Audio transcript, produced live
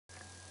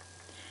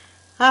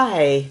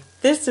Hi,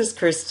 this is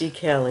Christy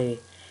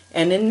Kelly,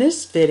 and in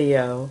this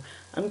video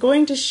I'm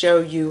going to show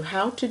you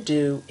how to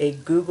do a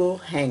Google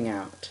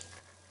Hangout.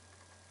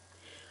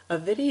 A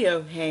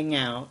video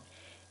hangout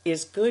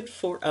is good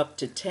for up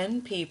to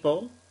 10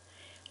 people,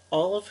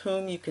 all of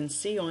whom you can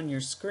see on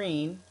your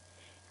screen,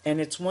 and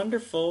it's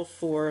wonderful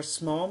for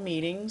small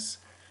meetings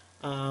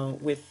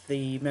with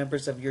the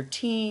members of your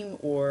team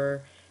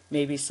or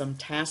maybe some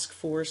task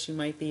force you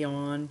might be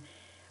on,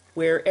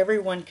 where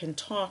everyone can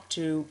talk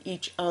to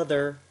each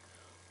other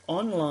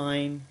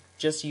online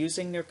just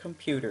using their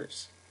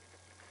computers.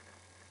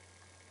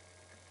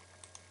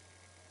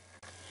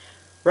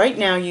 Right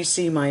now you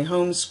see my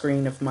home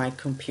screen of my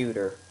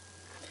computer.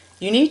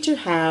 You need to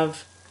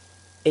have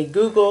a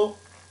Google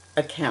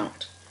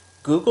account.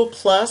 Google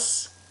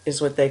Plus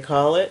is what they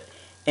call it,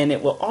 and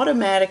it will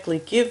automatically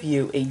give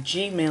you a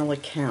Gmail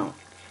account.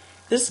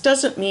 This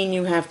doesn't mean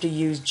you have to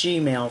use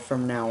Gmail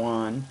from now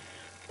on,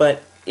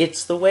 but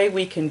it's the way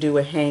we can do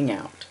a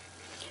Hangout.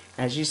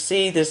 As you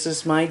see, this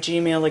is my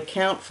Gmail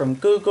account from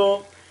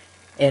Google,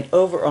 and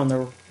over on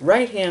the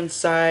right hand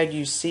side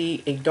you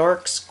see a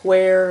dark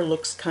square,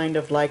 looks kind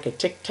of like a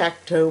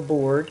tic-tac-toe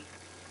board.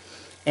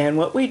 And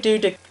what we do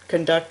to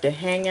conduct a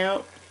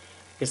Hangout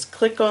is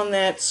click on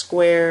that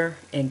square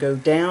and go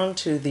down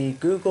to the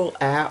Google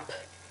app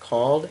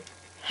called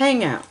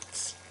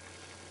Hangouts.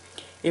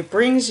 It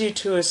brings you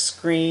to a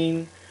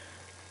screen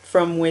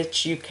from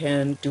which you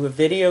can do a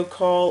video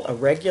call, a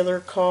regular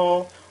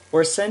call,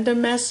 or send a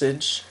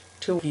message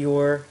to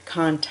your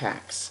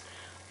contacts.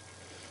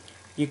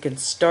 You can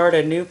start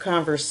a new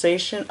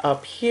conversation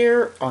up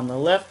here on the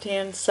left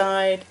hand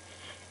side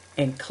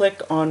and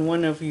click on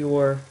one of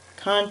your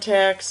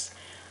contacts.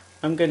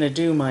 I'm going to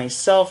do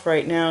myself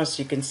right now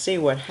so you can see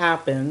what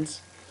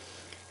happens.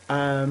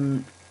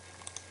 You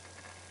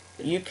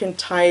can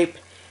type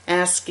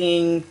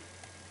asking,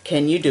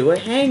 can you do a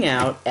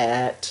hangout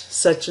at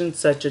such and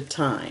such a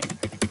time?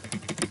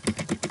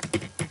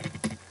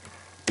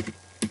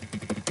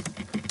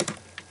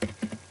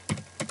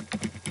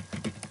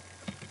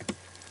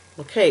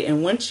 Okay,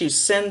 and once you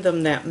send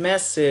them that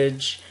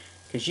message,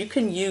 because you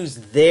can use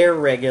their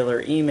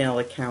regular email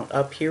account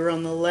up here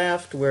on the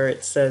left where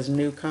it says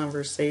new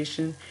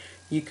conversation,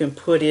 you can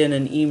put in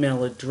an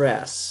email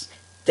address.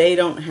 They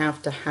don't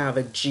have to have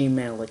a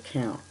Gmail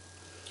account.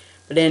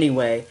 But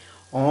anyway,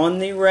 on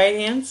the right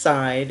hand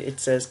side it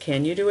says,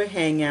 can you do a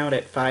hangout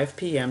at 5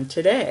 p.m.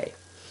 today?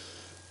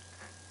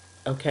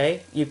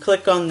 Okay, you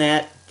click on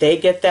that, they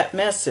get that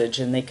message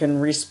and they can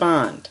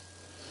respond.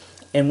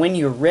 And when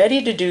you're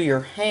ready to do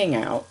your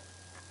hangout,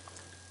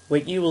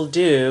 what you will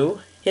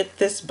do, hit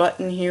this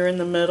button here in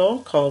the middle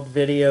called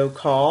video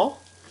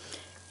call.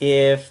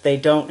 If they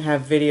don't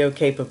have video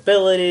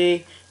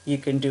capability, you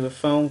can do a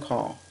phone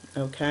call.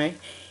 Okay?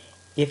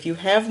 If you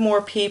have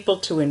more people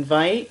to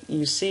invite,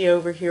 you see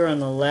over here on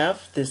the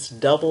left this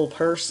double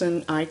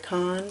person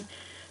icon.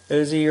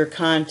 Those are your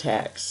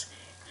contacts.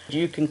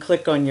 You can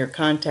click on your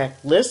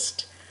contact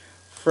list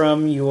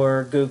from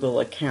your Google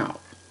account.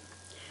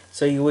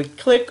 So you would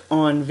click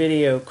on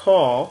video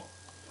call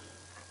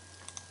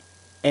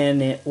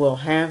and it will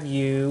have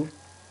you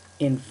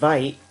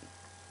invite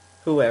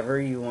whoever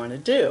you want to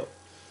do.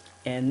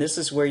 And this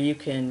is where you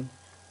can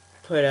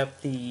put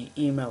up the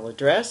email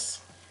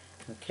address,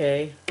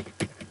 okay,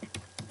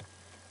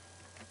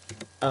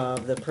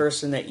 of the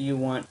person that you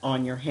want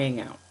on your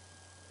Hangout.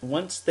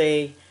 Once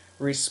they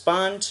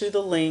respond to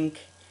the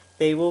link,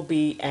 they will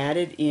be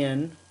added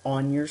in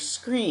on your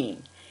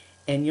screen.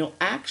 And you'll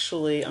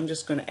actually, I'm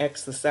just going to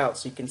X this out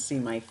so you can see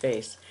my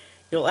face,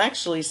 you'll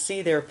actually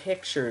see their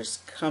pictures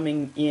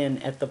coming in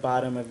at the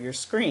bottom of your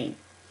screen.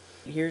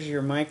 Here's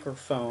your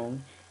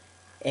microphone,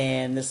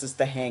 and this is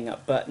the hang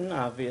up button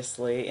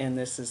obviously, and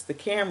this is the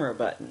camera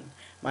button.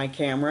 My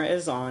camera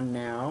is on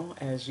now,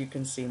 as you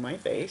can see my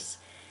face.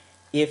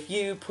 If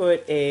you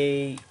put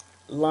a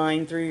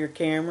line through your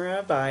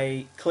camera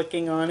by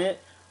clicking on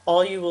it,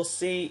 all you will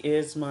see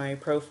is my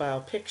profile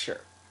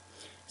picture.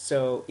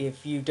 So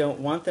if you don't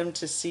want them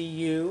to see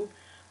you,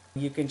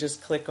 you can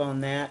just click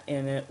on that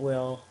and it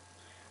will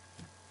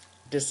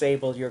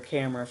disable your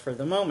camera for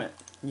the moment.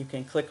 You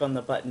can click on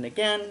the button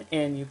again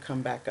and you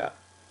come back up.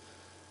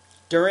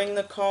 During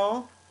the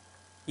call,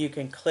 you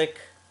can click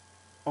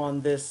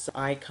on this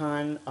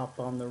icon up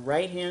on the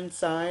right hand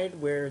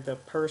side where the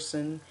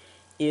person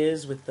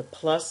is with the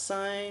plus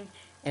sign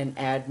and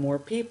add more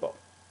people.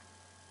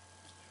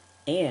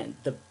 And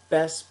the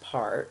best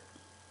part,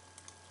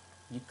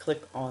 you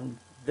click on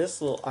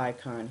this little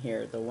icon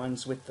here, the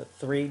ones with the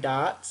 3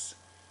 dots,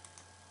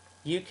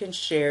 you can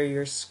share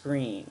your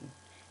screen.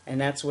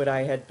 And that's what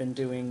I had been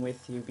doing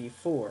with you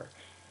before.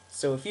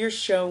 So if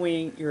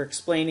you're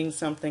explaining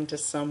something to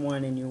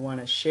someone and you want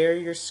to share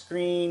your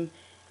screen,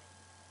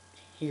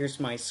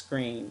 here's my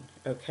screen,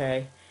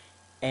 okay?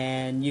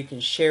 And you can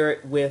share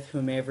it with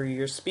whomever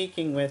you're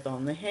speaking with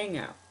on the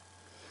Hangout.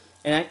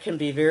 And that can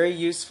be very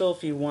useful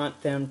if you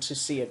want them to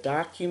see a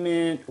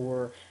document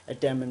or a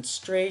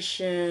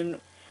demonstration.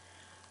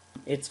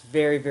 It's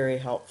very, very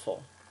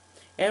helpful.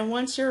 And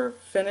once you're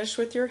finished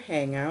with your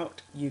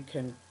Hangout, you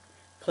can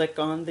click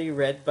on the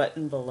red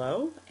button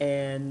below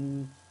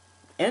and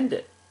end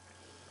it.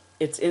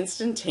 It's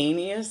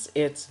instantaneous.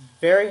 It's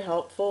very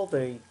helpful.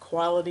 The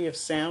quality of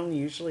sound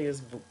usually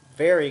is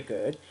very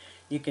good.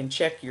 You can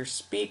check your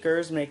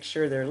speakers, make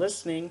sure they're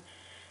working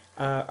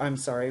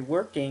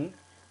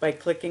by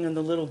clicking on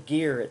the little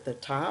gear at the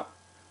top,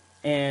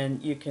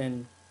 and you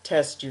can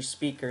test your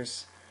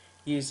speakers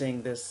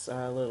using this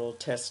little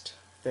test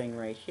thing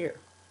right here.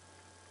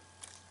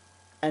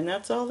 And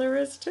that's all there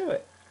is to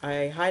it.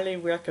 I highly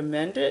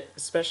recommend it,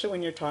 especially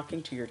when you're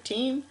talking to your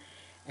team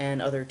and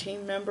other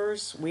team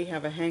members. We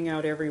have a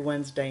Hangout every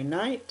Wednesday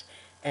night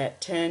at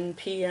 10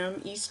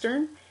 p.m.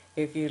 Eastern.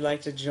 If you'd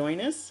like to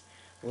join us,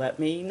 let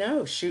me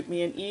know. Shoot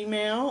me an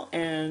email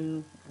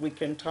and we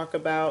can talk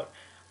about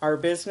our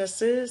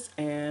businesses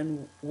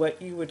and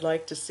what you would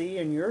like to see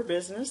in your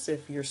business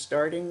if you're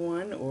starting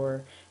one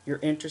or you're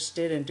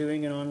interested in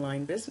doing an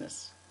online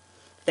business.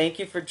 Thank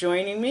you for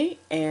joining me,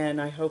 and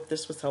I hope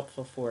this was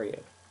helpful for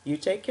you. You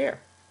take care.